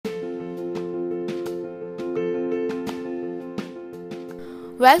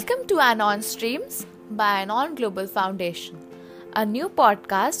Welcome to ANON Streams by Anon Global Foundation, a new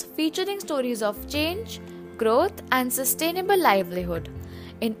podcast featuring stories of change, growth, and sustainable livelihood.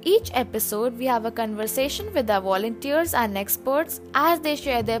 In each episode, we have a conversation with our volunteers and experts as they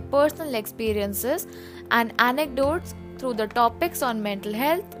share their personal experiences and anecdotes through the topics on mental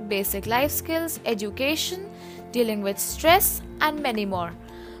health, basic life skills, education, dealing with stress, and many more.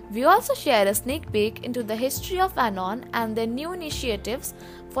 We also share a sneak peek into the history of Anon and their new initiatives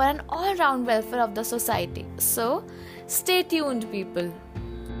for an all-round welfare of the society. So, stay tuned, people.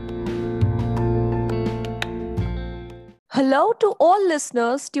 Hello to all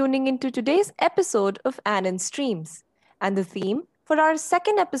listeners tuning into today's episode of ANON Streams. And the theme for our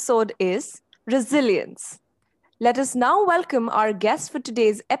second episode is resilience. Let us now welcome our guest for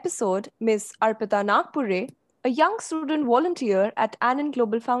today's episode, Ms. Arpita Nagpure, a young student volunteer at Anon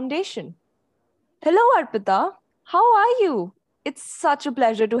Global Foundation. Hello, Arpita. How are you? It's such a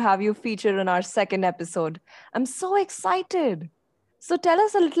pleasure to have you featured on our second episode. I'm so excited. So tell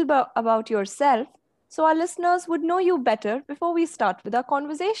us a little bit about yourself so our listeners would know you better before we start with our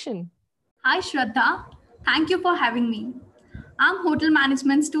conversation. Hi, Shraddha. Thank you for having me. I'm hotel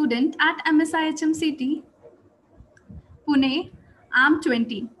management student at MSIHMCT, Pune. I'm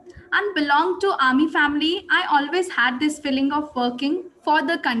 20 and belong to Army family. I always had this feeling of working for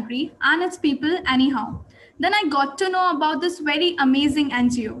the country and its people anyhow. Then I got to know about this very amazing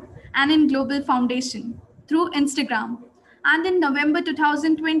NGO, Anon Global Foundation, through Instagram. And in November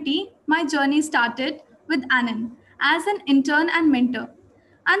 2020, my journey started with Anon as an intern and mentor.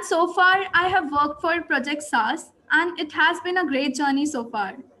 And so far, I have worked for Project SARS, and it has been a great journey so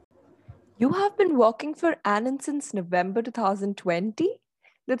far. You have been working for Anon since November 2020?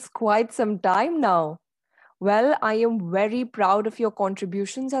 That's quite some time now. Well, I am very proud of your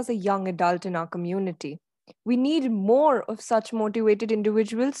contributions as a young adult in our community. We need more of such motivated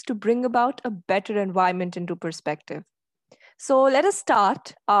individuals to bring about a better environment into perspective. So let us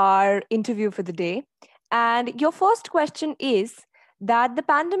start our interview for the day. And your first question is that the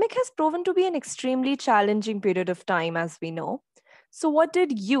pandemic has proven to be an extremely challenging period of time, as we know. So what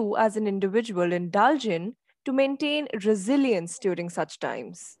did you as an individual indulge in to maintain resilience during such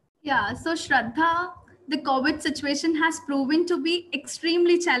times? Yeah, so Shraddha, the COVID situation has proven to be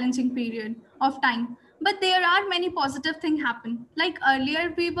extremely challenging period of time. But there are many positive things happen. Like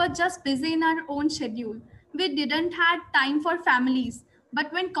earlier, we were just busy in our own schedule. We didn't had time for families.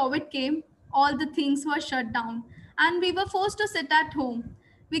 But when COVID came, all the things were shut down and we were forced to sit at home.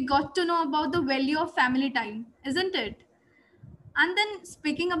 We got to know about the value of family time, isn't it? And then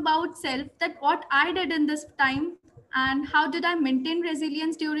speaking about self, that what I did in this time and how did I maintain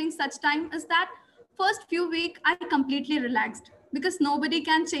resilience during such time is that first few weeks I completely relaxed because nobody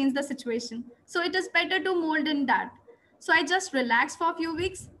can change the situation. So it is better to mold in that. So I just relaxed for a few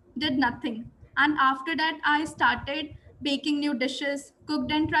weeks, did nothing. And after that, I started baking new dishes,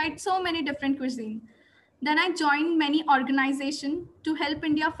 cooked and tried so many different cuisine. Then I joined many organizations to help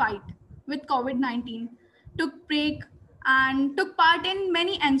India fight with COVID-19, took break and took part in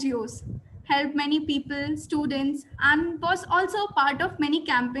many NGOs, helped many people, students, and was also part of many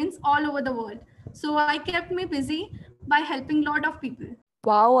campaigns all over the world. So I kept me busy by helping a lot of people.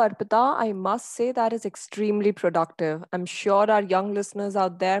 Wow, Arpita, I must say that is extremely productive. I'm sure our young listeners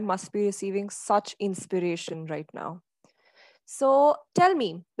out there must be receiving such inspiration right now. So tell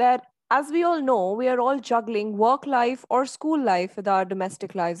me that as we all know, we are all juggling work life or school life with our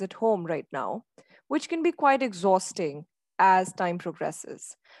domestic lives at home right now, which can be quite exhausting as time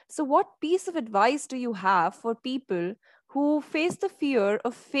progresses. So, what piece of advice do you have for people who face the fear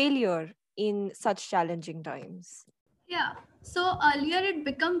of failure in such challenging times? Yeah. So earlier it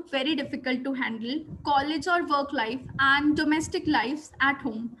became very difficult to handle college or work life and domestic lives at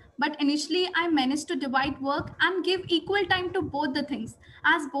home. But initially I managed to divide work and give equal time to both the things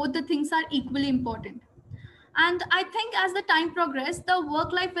as both the things are equally important. And I think as the time progressed, the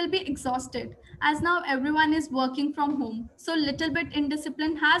work life will be exhausted as now everyone is working from home. So little bit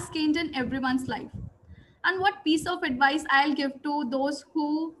indiscipline has gained in everyone's life. And what piece of advice I'll give to those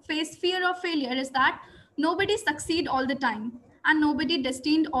who face fear of failure is that nobody succeed all the time and nobody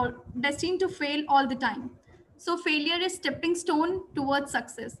destined to fail all the time. So failure is stepping stone towards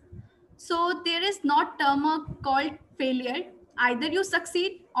success. So there is not term called failure. Either you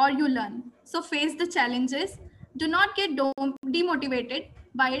succeed or you learn. So face the challenges. Do not get demotivated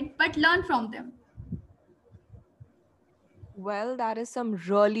by it, but learn from them. Well, that is some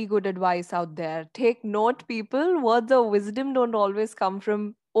really good advice out there. Take note, people. Words of wisdom don't always come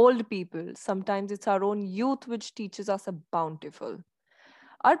from old people. Sometimes it's our own youth which teaches us a bountiful.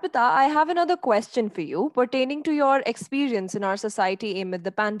 Arpita, I have another question for you pertaining to your experience in our society amid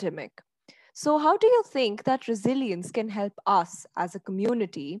the pandemic. So, how do you think that resilience can help us as a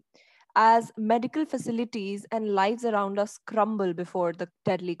community as medical facilities and lives around us crumble before the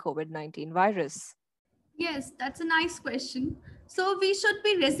deadly COVID-19 virus? Yes, that's a nice question. So, we should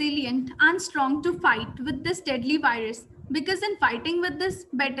be resilient and strong to fight with this deadly virus because, in fighting with this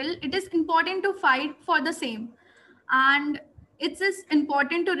battle, it is important to fight for the same. And it is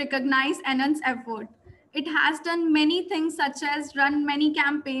important to recognize Anon's effort. It has done many things, such as run many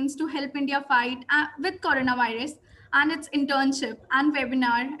campaigns to help India fight with coronavirus, and its internship and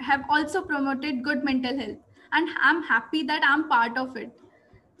webinar have also promoted good mental health. And I'm happy that I'm part of it.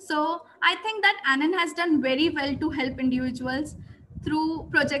 So I think that Anon has done very well to help individuals through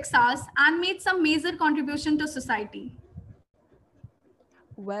Project SARS and made some major contribution to society.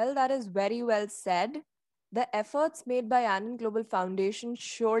 Well, that is very well said. The efforts made by Anon Global Foundation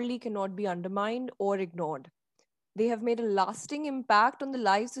surely cannot be undermined or ignored. They have made a lasting impact on the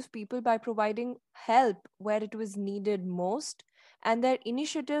lives of people by providing help where it was needed most, and their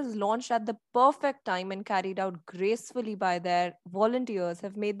initiatives launched at the perfect time and carried out gracefully by their volunteers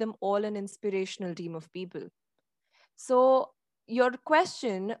have made them all an inspirational team of people. So, your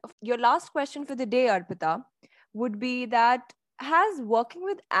last question for the day, Arpita, would be that has working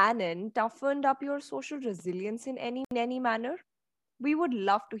with Anon toughened up your social resilience in any manner? We would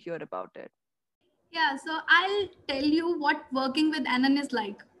love to hear about it. Yeah, so I'll tell you what working with Anon is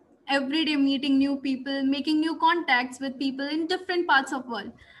like. Every day meeting new people, making new contacts with people in different parts of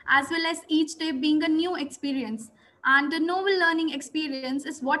world, as well as each day being a new experience. And the novel learning experience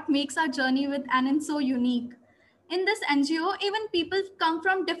is what makes our journey with Anon so unique. In this NGO, even people come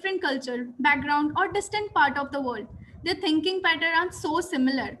from different culture, background, or distant part of the world. Their thinking pattern are so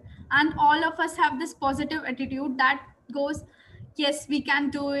similar, and all of us have this positive attitude that goes, yes, we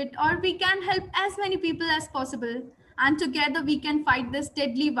can do it, or we can help as many people as possible, and together we can fight this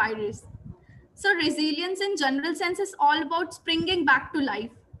deadly virus. So resilience in general sense is all about springing back to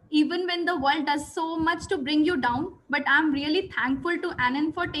life, even when the world does so much to bring you down. But I'm really thankful to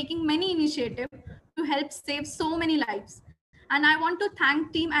Anon for taking many initiatives to help save so many lives. And I want to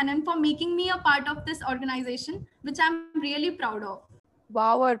thank Team Anon for making me a part of this organization, which I'm really proud of.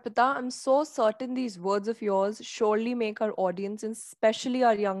 Wow, Arpita, I'm so certain these words of yours surely make our audience, and especially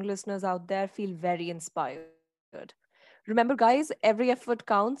our young listeners out there, feel very inspired. Remember, guys, every effort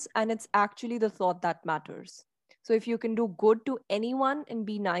counts, and it's actually the thought that matters. So, if you can do good to anyone and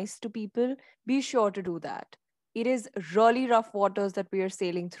be nice to people, be sure to do that. It is really rough waters that we are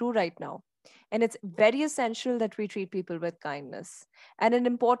sailing through right now. And it's very essential that we treat people with kindness. And an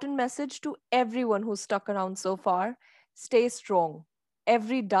important message to everyone who's stuck around so far: stay strong.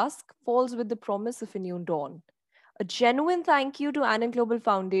 Every dusk falls with the promise of a new dawn. A genuine thank you to Anon Global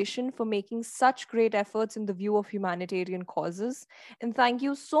Foundation for making such great efforts in the view of humanitarian causes. And thank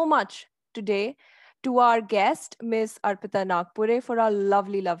you so much today to our guest, Miss Arpita Nagpure, for our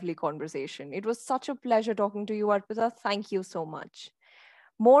lovely, lovely conversation. It was such a pleasure talking to you, Arpita. Thank you so much.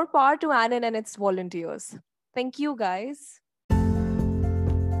 More power to Anon and its volunteers. Thank you, guys.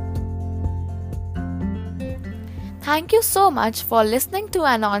 Thank you so much for listening to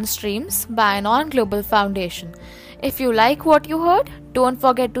ANON Streams by ANON Global Foundation. If you like what you heard, don't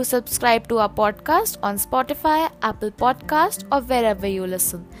forget to subscribe to our podcast on Spotify, Apple Podcast, or wherever you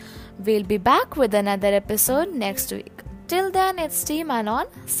listen. We'll be back with another episode next week. Till then, it's Team ANON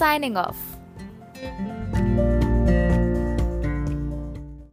signing off.